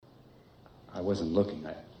I wasn't looking.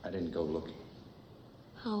 I didn't go looking.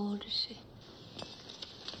 How old is she?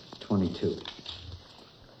 22.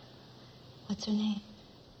 What's her name?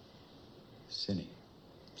 Cindy.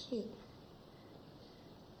 Cute.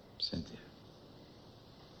 Cynthia.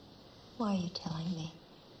 Why are you telling me?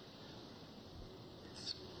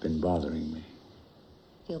 It's been bothering me.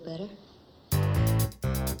 Feel better?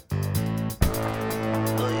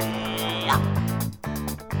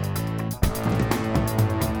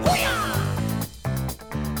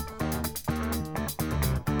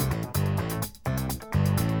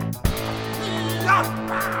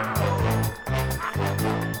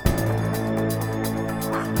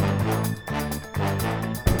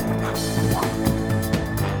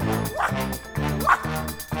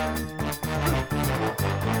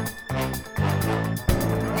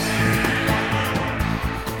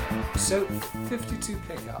 So, 52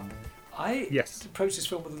 Pickup. I approached this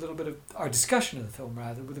film with a little bit of, our discussion of the film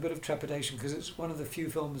rather, with a bit of trepidation, because it's one of the few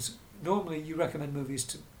films, normally you recommend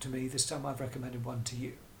movies to me, this time I've recommended one to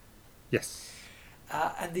you. Yes.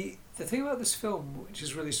 And the thing about this film, which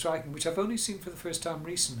is really striking, which I've only seen for the first time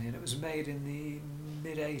recently, and it was made in the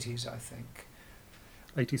mid-80s, I think.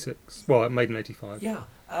 86. Well, made in 85. Yeah.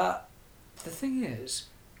 The thing is,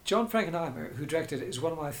 John Frankenheimer, who directed it, is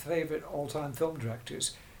one of my favourite all-time film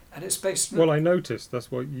directors. And it's based... Well, I noticed.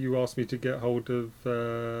 That's what you asked me to get hold of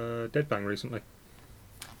Dead Bang recently.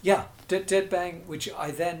 Yeah, Dead Bang, which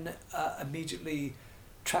I then immediately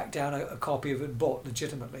tracked down a copy of and bought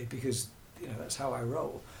legitimately, because, you know, that's how I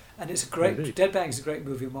roll. And it's a great... Indeed. Dead Bang is a great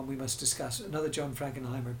movie and one we must discuss. Another John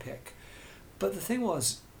Frankenheimer pick. But the thing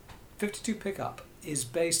was, 52 Pickup is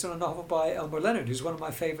based on a novel by Elmore Leonard, who's one of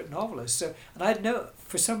my favourite novelists. So, and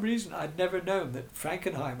for some reason, I'd never known that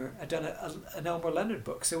Frankenheimer had done an Elmore Leonard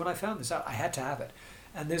book. So when I found this out, I had to have it.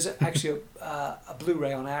 And there's actually a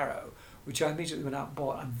Blu-ray on Arrow, which I immediately went out and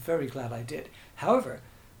bought. I'm very glad I did. However,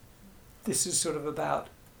 this is sort of about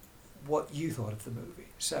what you thought of the movie.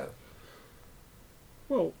 So,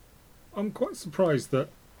 well, I'm quite surprised that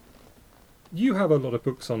you have a lot of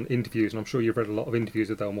books on interviews, and I'm sure you've read a lot of interviews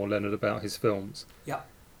with Elmore Leonard about his films. Yeah.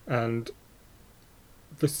 And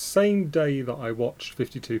the same day that I watched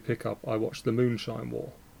 52 Pickup, I watched The Moonshine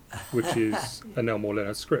War, which is an Elmore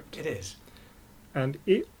Leonard script. It is. And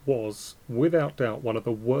it was, without doubt, one of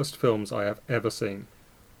the worst films I have ever seen.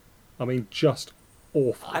 I mean, just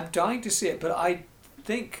awful. I'm dying to see it, but I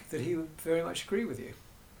think that he would very much agree with you.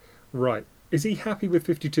 Right. Is he happy with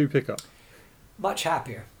 52 Pickup? Much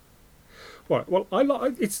happier. Right. Well, I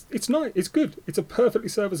like it's nice. It's good. It's a perfectly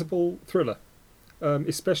serviceable thriller,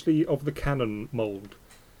 especially of the Cannon mould,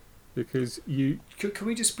 because you. Can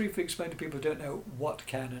we just briefly explain to people who don't know what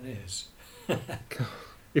Cannon is?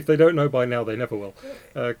 If they don't know by now, they never will.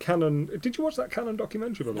 Cannon. Did you watch that Cannon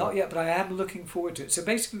documentary? By the way? Not yet, but I am looking forward to it. So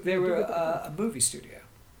basically, they were a movie studio.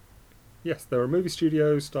 Yes, they were a movie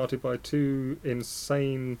studio started by two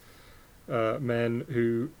insane men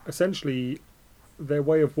who essentially. Their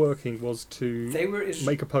way of working was to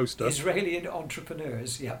make a poster. Israeli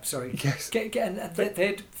entrepreneurs, sorry. Yes. And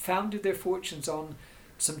they'd founded their fortunes on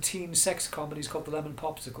some teen sex comedies called the Lemon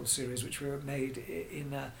Popsicle series, which were made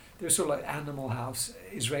in, they were sort of like Animal House,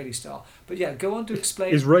 Israeli style. But yeah, go on to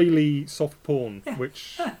explain. Israeli soft porn,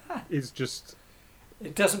 which is just...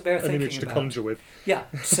 It doesn't bear thinking an image to conjure with. Yeah,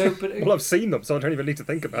 so... but well, I've seen them, so I don't even need to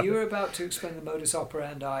think about it. You were about to explain the modus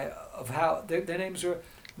operandi of how... Their names were...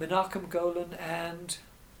 Menachem Golan and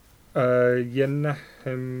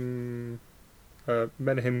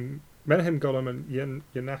Menahem Golan and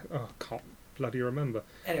I can't bloody remember.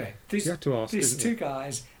 Anyway, you have to ask these two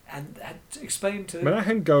guys and had explained to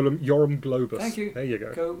Menahem Golan, Yoram Globus. Thank you. There you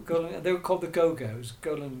go. Golan, they were called the Go-Go's,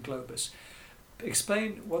 Golan and Globus.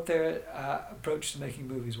 Explain what their approach to making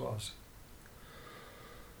movies was.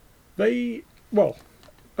 Early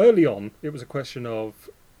on, it was a question of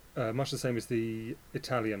much the same as the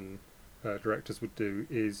Italian directors would do,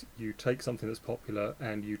 is you take something that's popular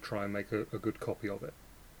and you try and make a good copy of it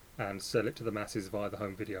and sell it to the masses via the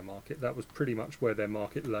home video market. That was pretty much where their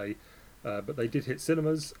market lay, but they did hit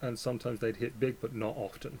cinemas and sometimes they'd hit big, but not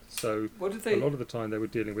often. So a lot of the time they were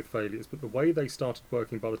dealing with failures, but the way they started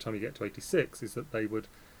working by the time you get to 86 is that they would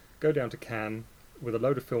go down to Cannes with a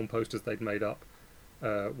load of film posters they'd made up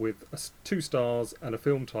with 2 stars and a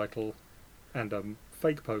film title and a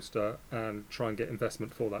fake poster and try and get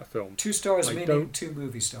investment for that film. 2 stars meaning 2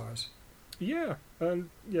 movie stars. Yeah, and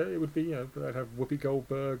it would be, they'd have Whoopi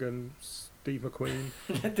Goldberg and Steve McQueen.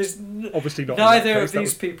 There's obviously not. Neither of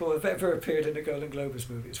these people have ever appeared in a Golden Globus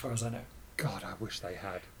movie, as far as I know. God, I wish they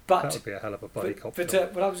had. But that would be a hell of a buddy cop.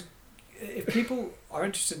 If people are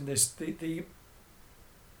interested in this, the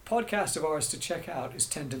podcast of ours to check out is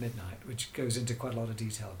 10 to Midnight, which goes into quite a lot of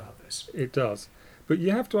detail about this. It does. But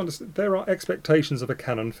you have to understand, there are expectations of a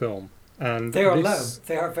canon film. And They are this low.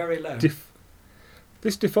 They are very low.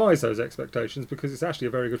 This defies those expectations because it's actually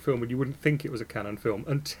a very good film and you wouldn't think it was a canon film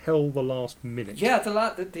until the last minute. Yeah,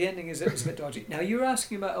 the ending is a bit dodgy. Now, you were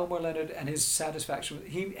asking about Elmore Leonard and his satisfaction.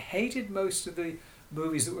 He hated most of the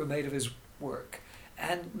movies that were made of his work,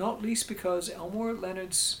 and not least because Elmore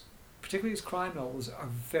Leonard's, particularly his crime novels, are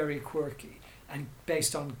very quirky and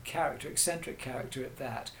based on character, eccentric character at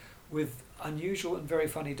that, with unusual and very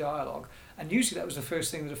funny dialogue. And usually that was the first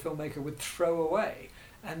thing that a filmmaker would throw away.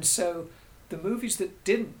 And so the movies that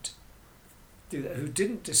didn't do that, who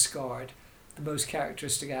didn't discard the most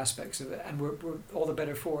characteristic aspects of it and were all the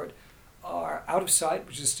better for it, are Out of Sight,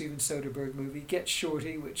 which is a Steven Soderbergh movie, Get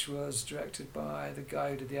Shorty, which was directed by the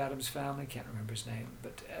guy who did The Addams Family, can't remember his name,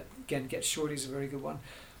 but again, Get Shorty is a very good one,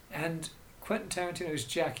 and Quentin Tarantino's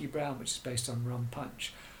Jackie Brown, which is based on Rum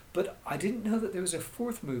Punch. But I didn't know that there was a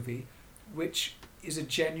fourth movie which is a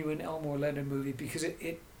genuine Elmore Leonard movie because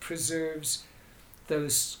it preserves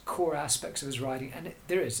those core aspects of his writing, and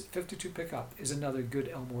there is 52 Pickup is another good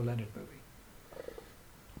Elmore Leonard movie.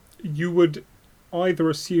 You would either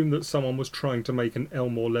assume that someone was trying to make an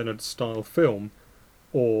Elmore Leonard style film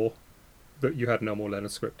or that you had an Elmore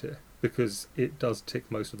Leonard script here, because it does tick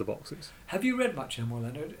most of the boxes. Have you read much Elmore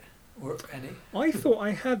Leonard, or any? I thought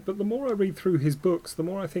I had, but the more I read through his books, the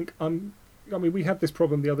more I think I mean, we had this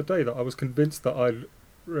problem the other day that I was convinced that I'd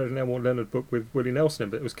read an Elmore Leonard book with Willie Nelson in,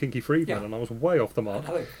 but it was Kinky Friedman, Yeah. and I was way off the mark.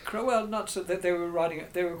 Well, not so that they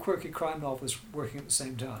were quirky crime novelists working at the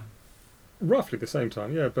same time. Roughly the same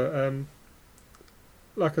time, yeah, but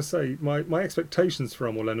like I say, my expectations for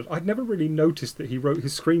Elmore Leonard, I'd never really noticed that he wrote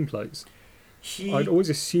his screenplays. I'd always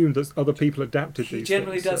assumed that other people adapted these. He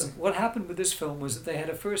generally things, doesn't. What happened with this film was that they had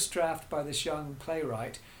a first draft by this young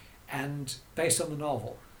playwright, and based on the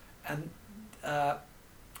novel, and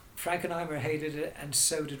Frankenheimer hated it, and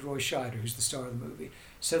so did Roy Scheider, who's the star of the movie.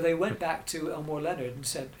 So they went back to Elmore Leonard and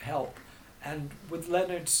said, help. And with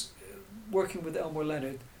Leonard's working with Elmore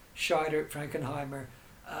Leonard, Scheider, Frankenheimer,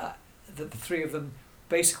 the three of them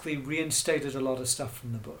basically reinstated a lot of stuff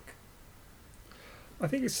from the book. I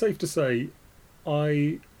think it's safe to say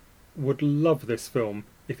I would love this film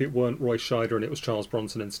if it weren't Roy Scheider and it was Charles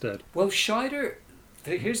Bronson instead. Well, Scheider,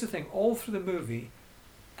 here's the thing, all through the movie,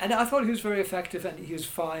 and I thought he was very effective and he was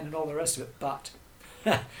fine and all the rest of it, but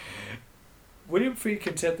William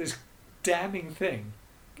Friedkin said this damning thing.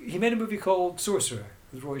 He made a movie called Sorcerer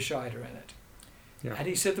with Roy Scheider in it. Yeah. And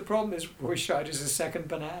he said the problem is Roy Scheider's a second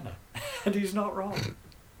banana. And he's not wrong.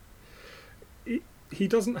 He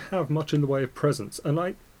doesn't have much in the way of presence,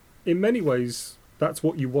 and in many ways, that's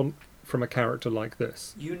what you want from a character like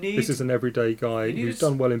this. This is an everyday guy who's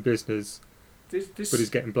done well in business, but he's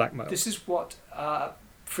getting blackmailed. This is what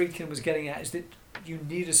Friedkin was getting at, is that you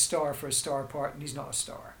need a star for a star part, and he's not a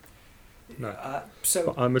star. No.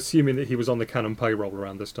 But I'm assuming that he was on the Canon payroll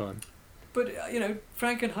around this time. But,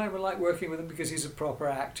 Frankenheimer liked working with him because he's a proper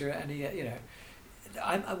actor, and he,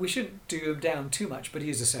 we shouldn't do him down too much, but he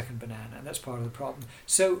is a second banana, and that's part of the problem.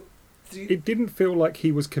 So it didn't feel like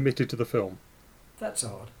he was committed to the film. That's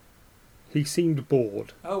odd. He seemed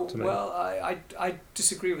bored. Oh, to me. well, I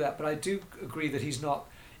disagree with that, but I do agree that he's not.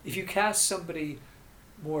 If you cast somebody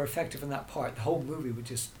more effective in that part, the whole movie would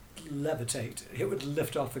just levitate. It would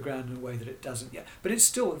lift off the ground in a way that it doesn't yet. But it's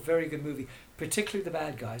still a very good movie, particularly the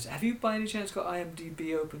bad guys. Have you by any chance got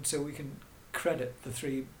IMDb open so we can credit the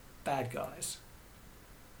three bad guys?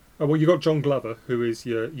 Oh, well, you got John Glover, who is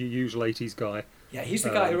your usual 80s guy. Yeah, he's the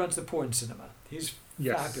guy who runs the porn cinema. He's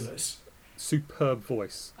yes. fabulous. Superb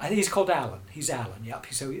voice. I think he's called Alan. He's Alan. Yep.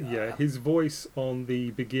 Yeah, his voice on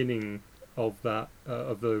the beginning of that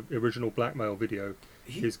of the original Blackmail video.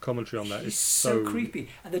 His commentary on that is so creepy,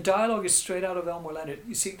 and the dialogue is straight out of Elmore Leonard.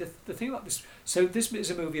 You see, the thing about this, so this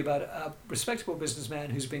is a movie about a respectable businessman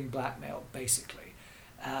who's being blackmailed, basically,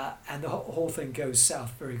 and the whole thing goes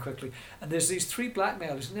south very quickly. And there's these three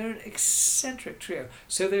blackmailers, and they're an eccentric trio.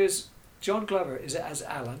 So there's John Glover as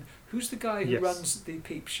Alan. Who's the guy who runs the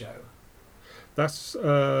Peep Show? That's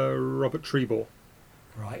Robert Trebor.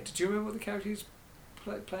 Right. Do you remember what the character he's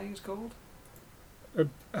playing is called?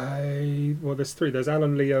 Well, there's three. There's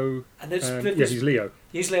Alan, Leo, and there's he's Leo.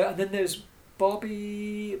 He's Leo, and then there's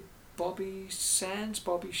Bobby Sands,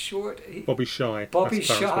 Bobby Short, Bobby Shy. Bobby That's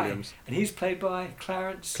Clarence Shy, Williams. and he's played by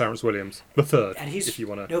Clarence Williams, the third. And he's if you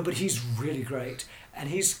want to. No, but he's really great, and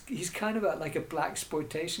he's kind of like a black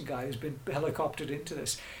exploitation guy who's been helicoptered into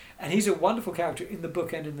this, and he's a wonderful character in the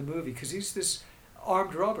book and in the movie because he's this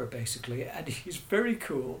armed robber basically, and he's very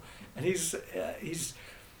cool, and he's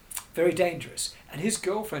very dangerous. And his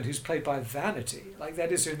girlfriend, who's played by Vanity, like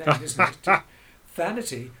that is her name, isn't it?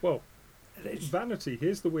 Vanity. Well, It's- Vanity,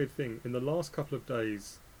 here's the weird thing. In the last couple of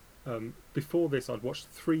days, before this, I'd watched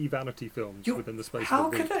 3 Vanity films within the space How of a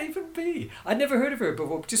week. could that even be? I'd never heard of her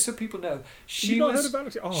before. Just so people know, You've not heard of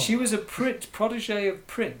Vanity? Oh. she was a protege of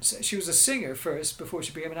Prince. She was a singer first before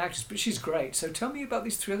she became an actress, but she's great. So tell me about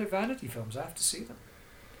these 3 other Vanity films. I have to see them.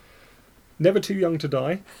 Never Too Young to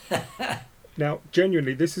Die. Now,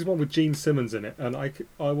 genuinely, this is one with Gene Simmons in it, and I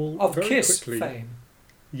will Of very Kiss quickly. fame.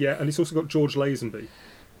 Yeah, and it's also got George Lazenby.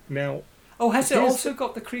 Now, Oh, has it Here's- also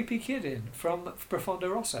got the creepy kid in from Profondo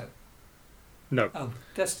Rosso? no. Oh,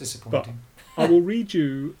 that's disappointing. I will read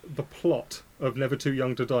you the plot of Never Too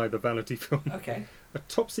Young to Die, the Vanity film. Okay. A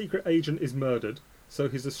top secret agent is murdered, so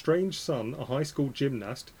his estranged son, a high school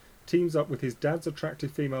gymnast, teams up with his dad's attractive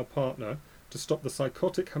female partner to stop the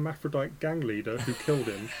psychotic hermaphrodite gang leader who killed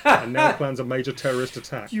him and now plans a major terrorist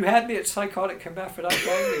attack. You had me at psychotic hermaphrodite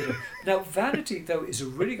gang leader. Now, Vanity, though, is a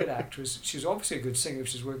really good actress. She's obviously a good singer if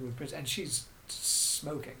she's working with Prince, and she's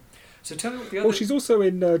smoking. So tell me what the other... Well, she's also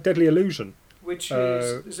in Deadly Illusion. which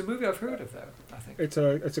is a movie I've heard of, though, I think. It's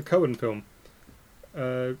a Cohen film.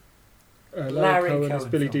 Larry Larry Cohen, Cohen is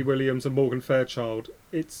Billy D. film. Williams and Morgan Fairchild.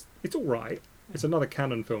 It's all right. It's another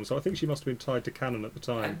Cannon film, so I think she must have been tied to Cannon at the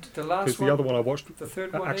time. And the Because last the one, other one I watched, the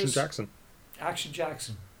third one Action is Jackson. Action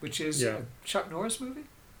Jackson, which is Yeah. a Chuck Norris movie.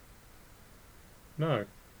 No,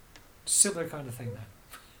 Similar kind of thing,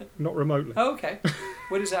 then. not remotely. Oh, okay.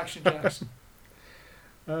 What is Action Jackson?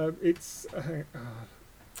 It's. Bear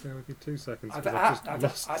with me 2 seconds. I've 'cause I've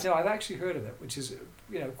just lost. I know I've actually heard of it, which is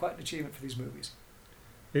quite an achievement for these movies.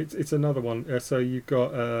 It's another one. So you've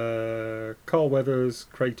got Carl Weathers,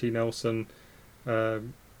 Craig T. Nelson,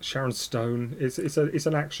 Sharon Stone. It's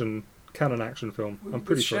an Cannon action film. I'm With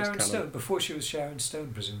pretty sure Sharon it's Cannon. Stone before she was Sharon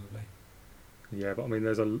Stone, presumably. Yeah, but I mean,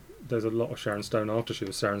 there's a lot of Sharon Stone after she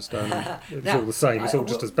was Sharon Stone. And it's Now, all the same. It's all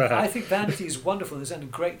just as bad. I think Vanity is wonderful. There's a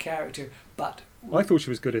great character, but I thought she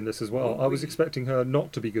was good in this as well. Well, I was we- expecting her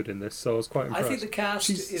not to be good in this, so I was quite I impressed. think the cast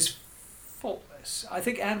She's- is faultless. I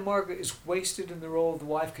think Anne Margaret is wasted in the role of the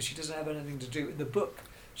wife because she doesn't have anything to do. In the book,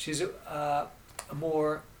 she's a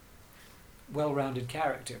more well-rounded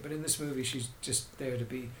character, but in this movie, she's just there to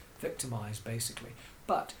be victimized, basically.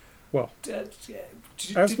 But Well, did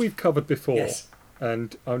as we've covered before, yes,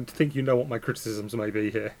 and I think you know what my criticisms may be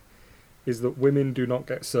here, is that women do not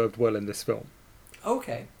get served well in this film.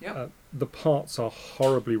 okay, yeah, The parts are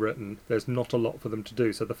horribly written. There's not a lot for them to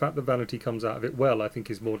do. So the fact that Vanity comes out of it well, I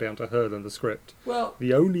think, is more down to her than the script. well,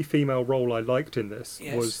 The only female role I liked in this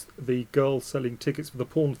Yes. was the girl selling tickets for the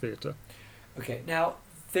porn theatre. okay. Now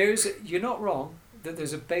you're not wrong that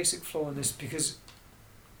there's a basic flaw in this because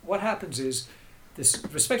what happens is this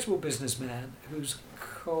respectable businessman who's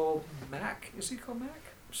called Mac. Is he called Mac?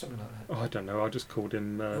 Something like that. Oh, I don't know. I just called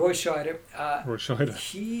him Roy Scheider. Roy Scheider.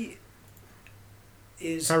 He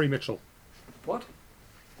is Harry Mitchell. what?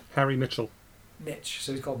 Harry Mitchell. Mitch.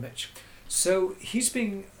 So he's called Mitch. So he's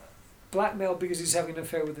being blackmailed because he's having an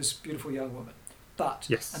affair with this beautiful young woman. But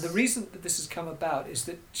Yes. and the reason that this has come about is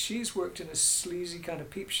that she's worked in a sleazy kind of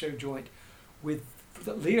peep show joint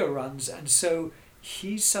that Leo runs, and so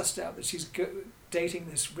he's sussed out that she's dating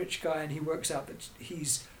this rich guy, and he works out that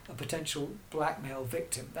he's a potential blackmail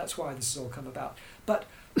victim. That's why this has all come about. But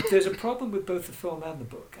there's a problem with both the film and the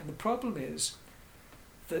book, and the problem is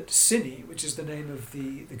that Cindy, which is the name of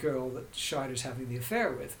the girl that Scheider's having the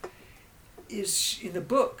affair with, is in the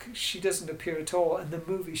book she doesn't appear at all. In the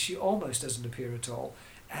movie she almost doesn't appear at all.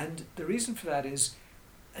 And the reason for that is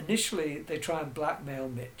initially they try and blackmail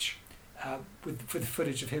Mitch for the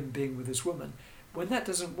footage of him being with this woman. When that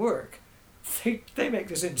doesn't work, they make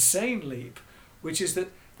this insane leap, which is that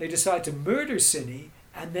they decide to murder Cindy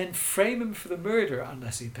and then frame him for the murder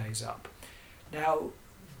unless he pays up. Now,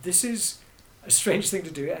 this is a strange thing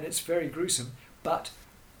to do, and it's very gruesome, but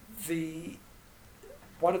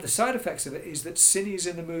one of the side effects of it is that Cindy's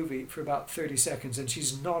in the movie for about 30 seconds and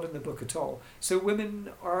she's not in the book at all. So women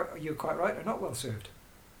you're quite right, are not well served.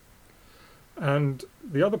 And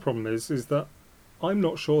the other problem is that I'm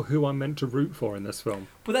not sure who I'm meant to root for in this film.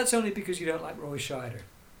 But that's only because you don't like Roy Scheider.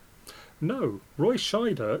 No, Roy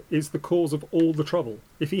Scheider is the cause of all the trouble.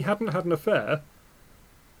 If he hadn't had an affair,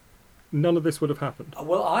 none of this would have happened.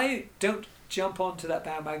 Well, I don't jump onto that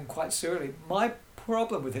bandwagon quite so early. My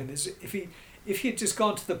problem with him is if he had just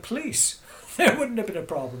gone to the police, there wouldn't have been a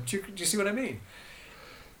problem. Do you see what I mean?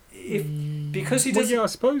 Because he doesn't. Well, yeah, I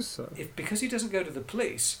suppose so. Because he doesn't go to the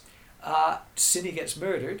police, Cindy gets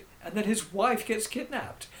murdered, and then his wife gets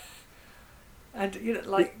kidnapped. And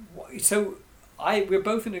so we're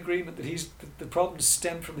both in agreement that the problems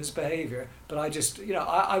stem from his behaviour, but I just,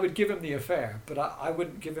 I would give him the affair, but I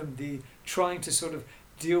wouldn't give him the trying to sort of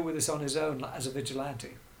deal with this on his own as a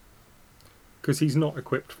vigilante. Because he's not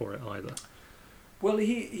equipped for it either. Well,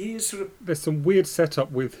 he is sort of... There's some weird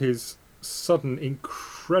setup with his sudden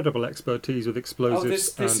incredible expertise with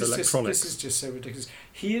explosives and electronics. This is just so ridiculous.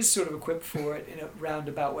 He is sort of equipped for it in a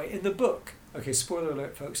roundabout way. In the book, okay, spoiler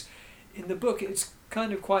alert, folks, in the book it's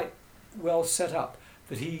kind of quite well set up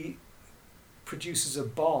that he produces a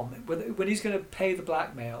bomb. When he's going to pay the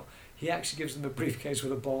blackmail, he actually gives them a briefcase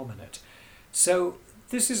with a bomb in it. So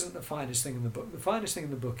this isn't the finest thing in the book. The finest thing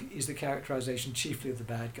in the book is the characterization chiefly of the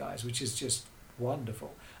bad guys, which is just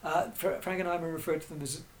wonderful. Frankenheimer referred to them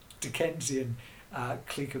as Dickensian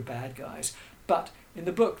clique of bad guys. But in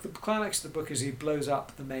the book, the climax of the book is he blows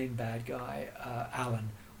up the main bad guy, Alan,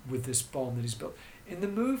 with this bomb that he's built. In the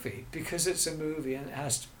movie, because it's a movie and it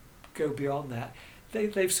has to go beyond that,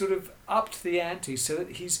 they've sort of upped the ante so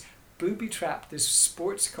that he's booby-trapped this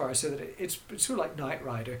sports car so that it's sort of like Knight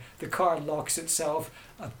Rider. The car locks itself,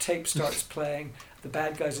 a tape starts playing, the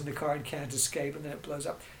bad guy's in the car and can't escape, and then it blows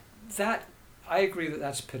up. That, I agree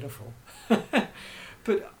that's pitiful.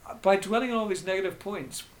 But by dwelling on all these negative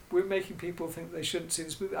points, we're making people think they shouldn't see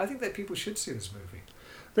this movie. I think that people should see this movie.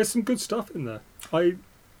 There's some good stuff in there.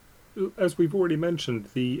 As we've already mentioned,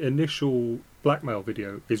 the initial blackmail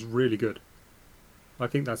video is really good. I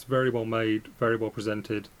think that's very well made, very well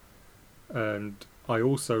presented, and I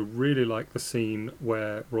also really like the scene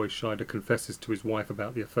where Roy Scheider confesses to his wife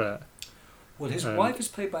about the affair. Well, his wife is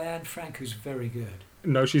played by Anne Frank, who's very good.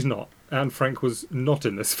 No, she's not. Anne Frank was not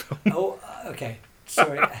in this film. Oh, okay.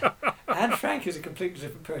 Sorry. Anne Frank is a completely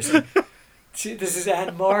different person. This is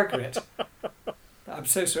Anne Margaret. I'm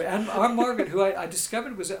so sorry. Anne Margaret, who I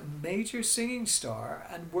discovered was a major singing star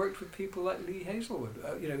and worked with people like Lee Hazelwood,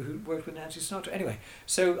 who worked with Nancy Sinatra. Anyway,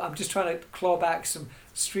 so I'm just trying to claw back some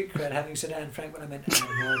street cred having said Anne Frank when I meant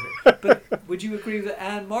Anne Margaret. But would you agree that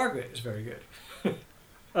Anne Margaret is very good?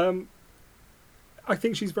 I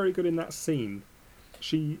think she's very good in that scene.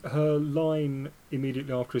 Her line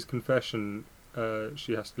immediately after his confession,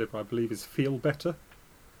 she has to deliver, I believe, is "feel better,"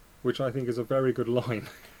 which I think is a very good line.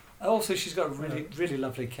 Also, she's got a really, really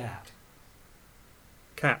lovely cat.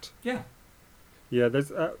 Cat. Yeah. Yeah,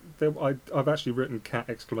 I've actually written cat !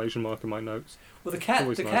 In my notes. Well, the cat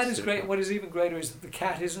nice is great. And what is even greater is that the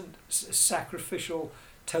cat isn't a sacrificial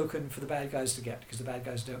token for the bad guys to get, because the bad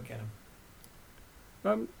guys don't get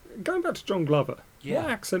him. Going back to John Glover, yeah.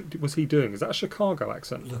 What accent was he doing? Is that a Chicago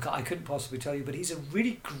accent? Look, I couldn't possibly tell you, but he's a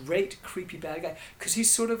really great, creepy bad guy, because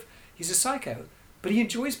he's a psycho, but he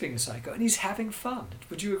enjoys being a psycho, and he's having fun.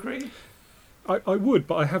 Would you agree? I would,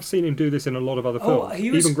 but I have seen him do this in a lot of other films,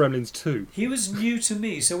 even Gremlins 2. He was new to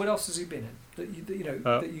me, so what else has he been in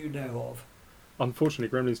that you know of?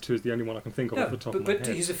 Unfortunately, Gremlins 2 is the only one I can think of off the top of my head.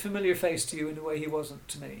 But he's a familiar face to you in a way he wasn't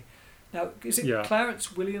to me. Now, is it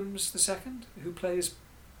Clarence Williams II who plays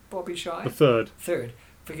Bobby Shy? The third.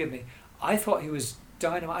 Forgive me. I thought he was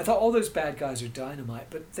dynamite. I thought all those bad guys are dynamite,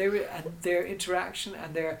 but their interaction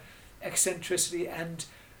and their eccentricity and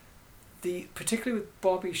particularly with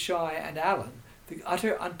Bobby Shy and Alan, the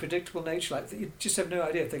utter unpredictable nature, like you just have no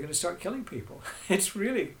idea if they're going to start killing people. It's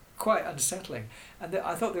really quite unsettling, and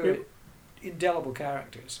I thought they were indelible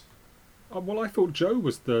characters. Well, I thought Joe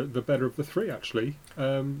was the better of the three, actually.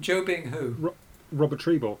 Joe being who? Robert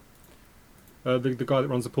Treble. The guy that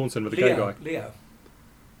runs the porn cinema, the gay guy. Leo.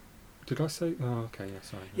 Did I say? Oh, okay, yeah,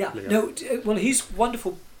 sorry. Yeah, Leo. no, well, he's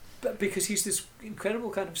wonderful because he's this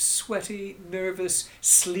incredible kind of sweaty, nervous,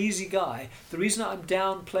 sleazy guy. The reason I'm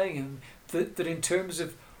downplaying him, that in terms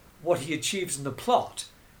of what he achieves in the plot,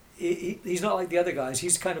 he's not like the other guys.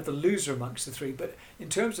 He's kind of the loser amongst the three, but in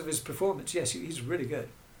terms of his performance, yes, he's really good.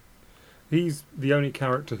 He's the only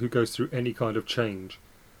character who goes through any kind of change.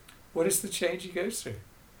 What is the change he goes through?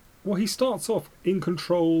 Well, he starts off in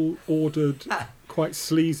control, ordered, quite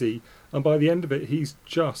sleazy, and by the end of it, he's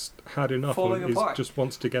just had enough and just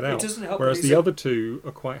wants to get out. It doesn't help. Whereas the other two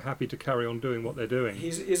are quite happy to carry on doing what they're doing.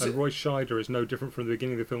 And Roy Scheider is no different from the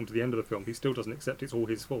beginning of the film to the end of the film. He still doesn't accept it's all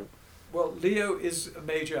his fault. Well, Leo is a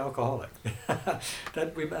major alcoholic.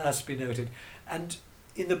 That must be noted. And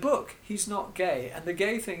in the book, he's not gay, and the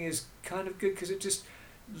gay thing is kind of good because it just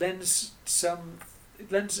makes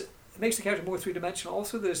the character more three-dimensional.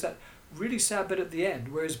 Also, there's that really sad bit at the end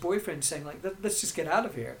where his boyfriend's saying, like, let's just get out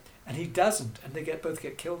of here, and he doesn't, and they both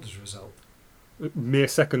get killed as a result. Mere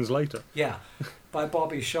seconds later. Yeah, by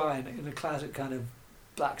Bobby Shy in a classic kind of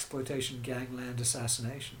blaxploitation gangland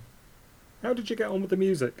assassination. How did you get on with the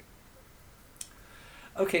music?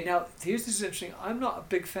 Okay, now this is interesting. I'm not a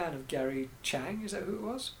big fan of Gary Chang. Is that who it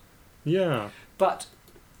was? Yeah. But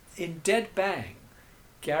in Dead Bang,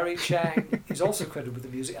 Gary Chang is also credited with the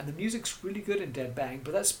music, and the music's really good in Dead Bang,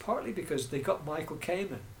 but that's partly because they got Michael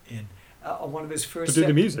Kamen in on one of his first To do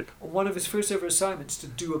the music. on one of his first ever assignments to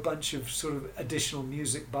do a bunch of sort of additional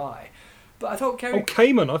music by. But I thought Gary... Oh,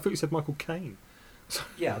 Kamen. I thought you said Michael Caine.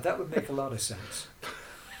 Yeah, that would make a lot of sense.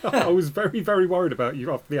 I was very, very worried about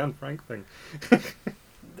you after the Anne Frank thing.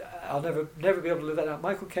 I'll never be able to live that out.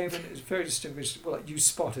 Michael Kamen is very distinguished. Well, you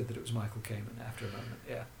spotted that it was Michael Kamen after a moment,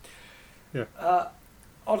 yeah. Yeah.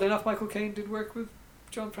 Oddly enough, Michael Caine did work with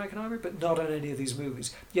John Frankenheimer, but not on any of these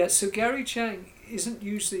movies. Yeah, so Gary Chang isn't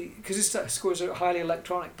usually... Because his scores are highly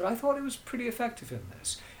electronic, but I thought it was pretty effective in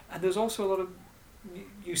this. And there's also a lot of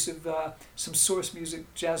use of some source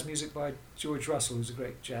music, jazz music by George Russell, who's a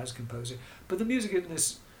great jazz composer. But the music in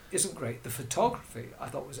this isn't great. The photography, I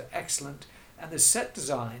thought, was excellent. And the set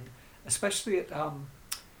design, especially at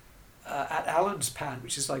Alan's pad,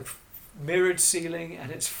 which is like mirrored ceiling,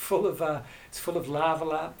 and it's full of lava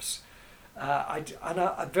lamps.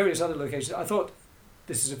 At various other locations, I thought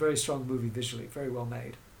this is a very strong movie visually, very well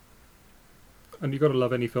made. And you've got to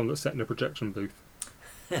love any film that's set in a projection booth.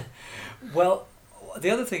 Well,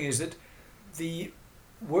 the other thing is that the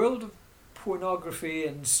world of pornography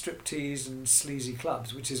and striptease and sleazy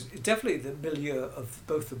clubs, which is definitely the milieu of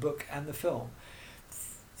both the book and the film.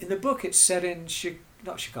 In the book, it's set in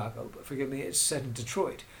not Chicago, but forgive me, it's set in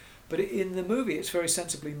Detroit. But in the movie, it's very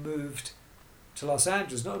sensibly moved to Los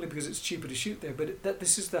Angeles, not only because it's cheaper to shoot there, but that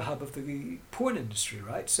this is the hub of the porn industry,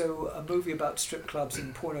 right? So a movie about strip clubs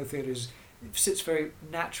and porno theaters sits very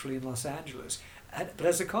naturally in Los Angeles. But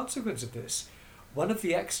as a consequence of this, one of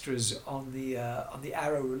the extras on the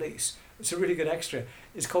Arrow release, it's a really good extra,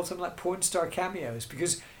 is called something like Porn Star Cameos,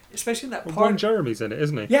 because especially in that part... Ron Jeremy's in it,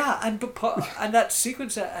 isn't he? Yeah, and that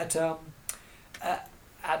sequence at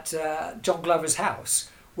John Glover's house,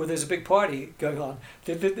 where there's a big party going on.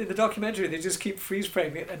 In the documentary, they just keep freeze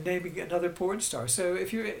framing it and naming another porn star. So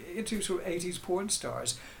if you're into sort of 80s porn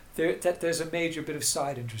stars, there's a major bit of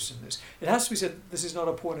side interest in this. It has to be said, this is not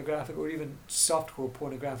a pornographic or even softcore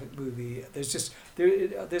pornographic movie. There's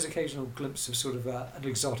occasional glimpse of sort of an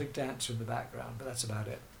exotic dancer in the background, but that's about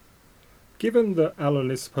it. Given that Alan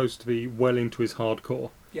is supposed to be well into his hardcore,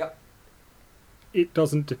 Yep. it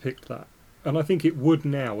doesn't depict that. And I think it would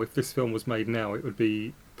now, if this film was made now, it would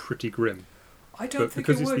be pretty grim. I don't But think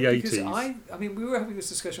because it it's would, the because 80s. I mean, we were having this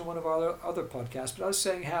discussion on one of our other podcasts, but I was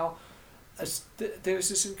saying how there's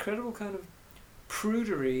this incredible kind of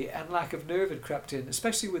prudery and lack of nerve had crept in,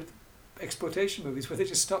 especially with exploitation movies where they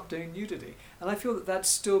just stopped doing nudity. And I feel that that's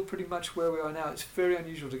still pretty much where we are now. It's very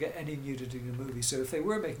unusual to get any nudity in a movie. So if they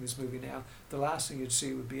were making this movie now, the last thing you'd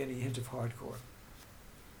see would be any hint of hardcore.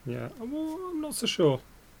 Yeah, well, I'm not so sure.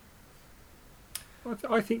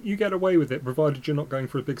 I think you get away with it, provided you're not going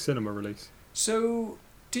for a big cinema release. So,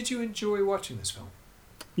 did you enjoy watching this film?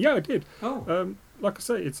 Yeah, I did. Oh. Like I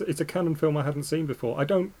say, it's a canon film I hadn't seen before. I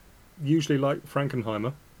don't usually like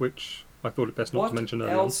Frankenheimer, which I thought it best not to mention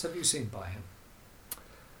earlier. What else have you seen by him?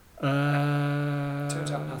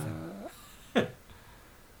 Turns out nothing.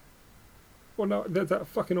 Well, no, that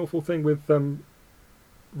fucking awful thing with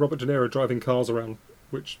Robert De Niro driving cars around,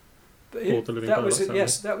 which bored the living that hell was out of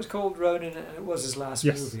yes, that was called Ronin, and it was his last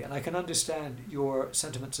Yes. movie. And I can understand your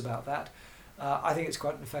sentiments about that. I think it's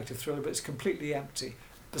quite an effective thriller, but it's completely empty.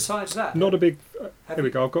 Besides that, Not a big... have here we you-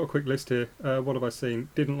 go, I've got a quick list here. What have I seen?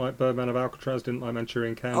 Didn't like Birdman of Alcatraz, didn't like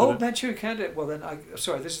Manchurian Candidate. Oh, Manchurian Candidate. Well, then,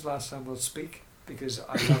 sorry, this is the last time we'll speak because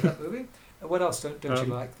I love that movie. And what else don't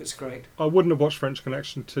you like? That's great. I wouldn't have watched French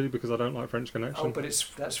Connection 2 because I don't like French Connection. Oh, but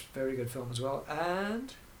that's a very good film as well.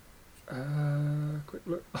 And Quick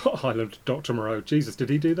look. Island Dr. Moreau. Jesus, did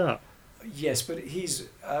he do that? yes, but he's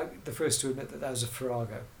the first to admit that was a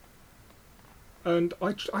farrago. And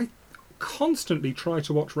I constantly try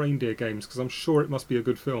to watch Reindeer Games because I'm sure it must be a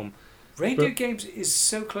good film. Reindeer But- Games is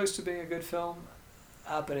so close to being a good film,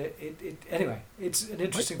 but anyway, it's an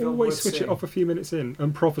interesting I film. always worth switch seeing. it off a few minutes in.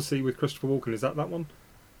 And Prophecy with Christopher Walken, is that one?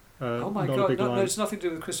 Oh my Not a God! Big No, Line. it's nothing to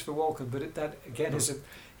do with Christopher Walken, but that again is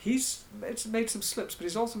he's made some slips, but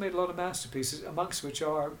he's also made a lot of masterpieces, amongst which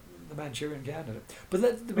are The Manchurian Candidate. But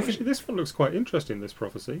Actually, this one looks quite interesting, this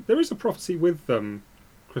Prophecy. There is a Prophecy with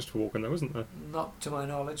Christopher Walken, though, isn't there? not to my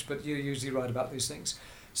knowledge, but you're usually right about these things.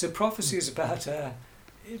 So Prophecy is about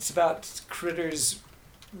it's about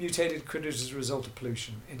mutated critters as a result of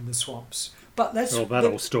pollution in the swamps. But that's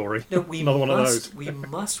old story. No, we Another one of must, those. we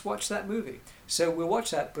must watch that movie. So we'll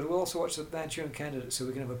watch that, but we'll also watch The Manchurian Candidate so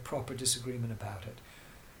we can have a proper disagreement about it.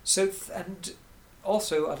 So, and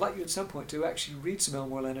also, I'd like you at some point to actually read some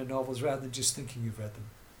Elmore Leonard novels rather than just thinking you've read them.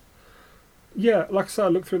 Yeah, like I say, I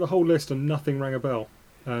looked through the whole list and nothing rang a bell.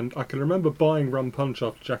 And I can remember buying Rum Punch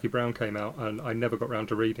after Jackie Brown came out, and I never got round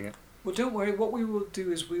to reading it. Well, don't worry. What we will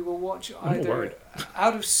do is we will watch I'm not either worried.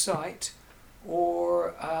 Out of Sight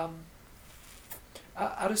or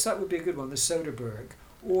Out of Sight would be a good one, the Soderbergh,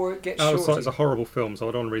 or Get Out of Shorty. Sight is a horrible film, so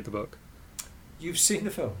I don't want to read the book. You've seen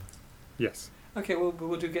the film? Yes. Okay, well,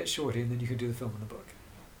 we'll do Get Shorty, and then you can do the film and the book.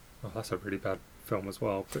 Oh, that's a really bad film as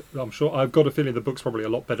well. But I'm sure I've got a feeling the book's probably a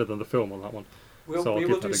lot better than the film on that one. We So I'll will give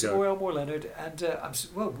do that a some go. more Elmore Leonard, and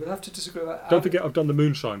we'll have to disagree about. Don't forget, I've done the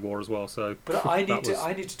Moonshine War as well. So, But I that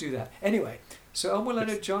was- need to do that anyway. So Elmore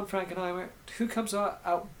Leonard, Yes. John Frankenheimer, who comes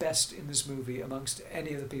out best in this movie amongst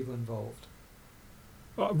any of the people involved?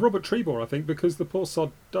 Robert Trebor, I think, because the poor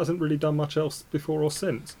sod hasn't really done much else before or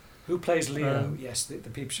since. Who plays Leo? Um, Yes, the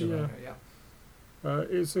Peep Show yeah. owner. Yeah.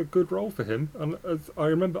 It's a good role for him, and I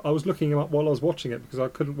remember I was looking him up while I was watching it because I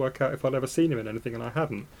couldn't work out if I'd ever seen him in anything, and I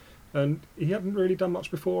hadn't. And he hadn't really done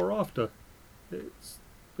much before or after. It's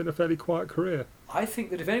been a fairly quiet career. I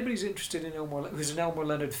think that if anybody's interested in who's an Elmore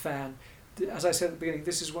Leonard fan, as I said at the beginning,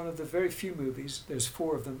 this is one of the very few movies, there's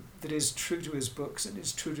 4 of them, that is true to his books and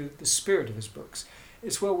is true to the spirit of his books.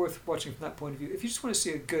 It's well worth watching from that point of view. If you just want to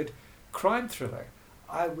see a good crime thriller,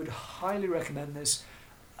 I would highly recommend this,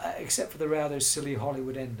 except for the rather silly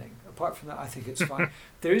Hollywood ending. Apart from that, I think it's fine.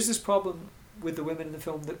 There is this problem with the women in the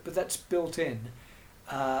film, but that's built in.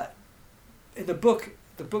 In the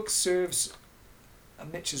book serves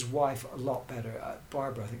Mitch's wife a lot better,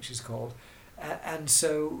 Barbara I think she's called, and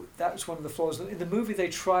so that was one of the flaws. In the movie they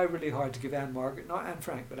try really hard to give Anne Margaret, not Anne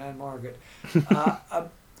Frank, but Anne Margaret, to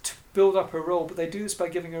build up her role, but they do this by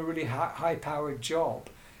giving her a really high-powered job,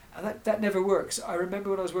 and that never works. I remember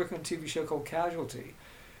when I was working on a TV show called Casualty,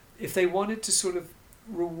 if they wanted to sort of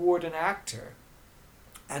reward an actor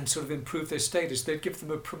and sort of improve their status, they'd give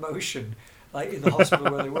them a promotion, like in the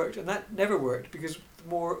hospital where they worked, and that never worked because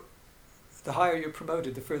the higher you're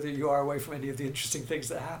promoted, the further you are away from any of the interesting things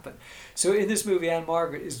that happen. So in this movie, Anne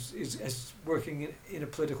Margaret is working in a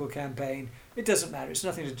political campaign. It doesn't matter. It's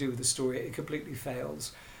nothing to do with the story. It completely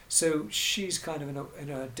fails. So she's kind of in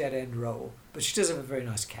a dead end role, but she does have a very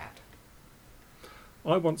nice cat.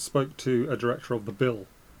 I once spoke to a director of The Bill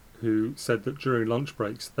who said that during lunch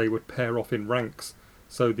breaks they would pair off in ranks,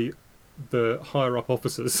 so the higher up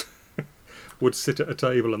officers would sit at a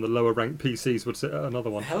table and the lower ranked PCs would sit at another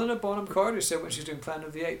one. Helena Bonham Carter said when she was doing Planet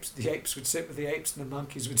of the apes would sit with the apes and the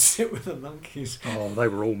monkeys would sit with the monkeys. Oh, they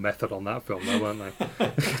were all method on that film though, weren't they?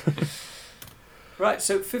 Right,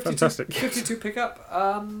 so 52, Fantastic. 52 pickup.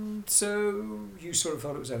 So you sort of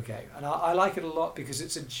thought it was okay. And I like it a lot because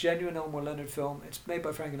it's a genuine Elmore Leonard film. It's made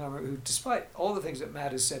by Frankenheimer, who, despite all the things that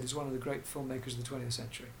Matt has said, is one of the great filmmakers of the 20th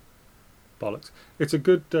century. Bollocks. It's a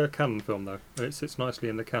good canon film though. It sits nicely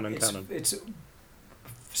in the canon. It's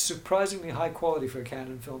surprisingly high quality for a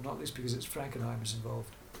canon film, not least because it's Frankenheimer's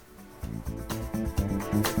involved.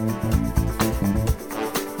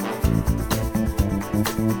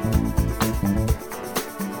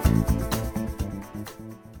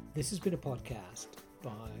 This has been a podcast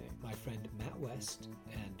by my friend Matt West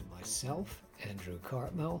and myself, Andrew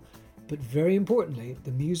Cartmel. But very importantly,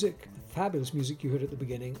 the music, the fabulous music you heard at the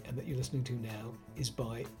beginning and that you're listening to now, is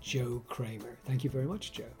by Joe Kramer. Thank you very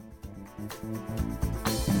much, Joe.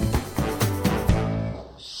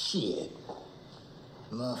 Shit.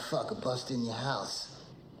 Motherfucker bust in your house.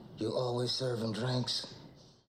 You always serving drinks?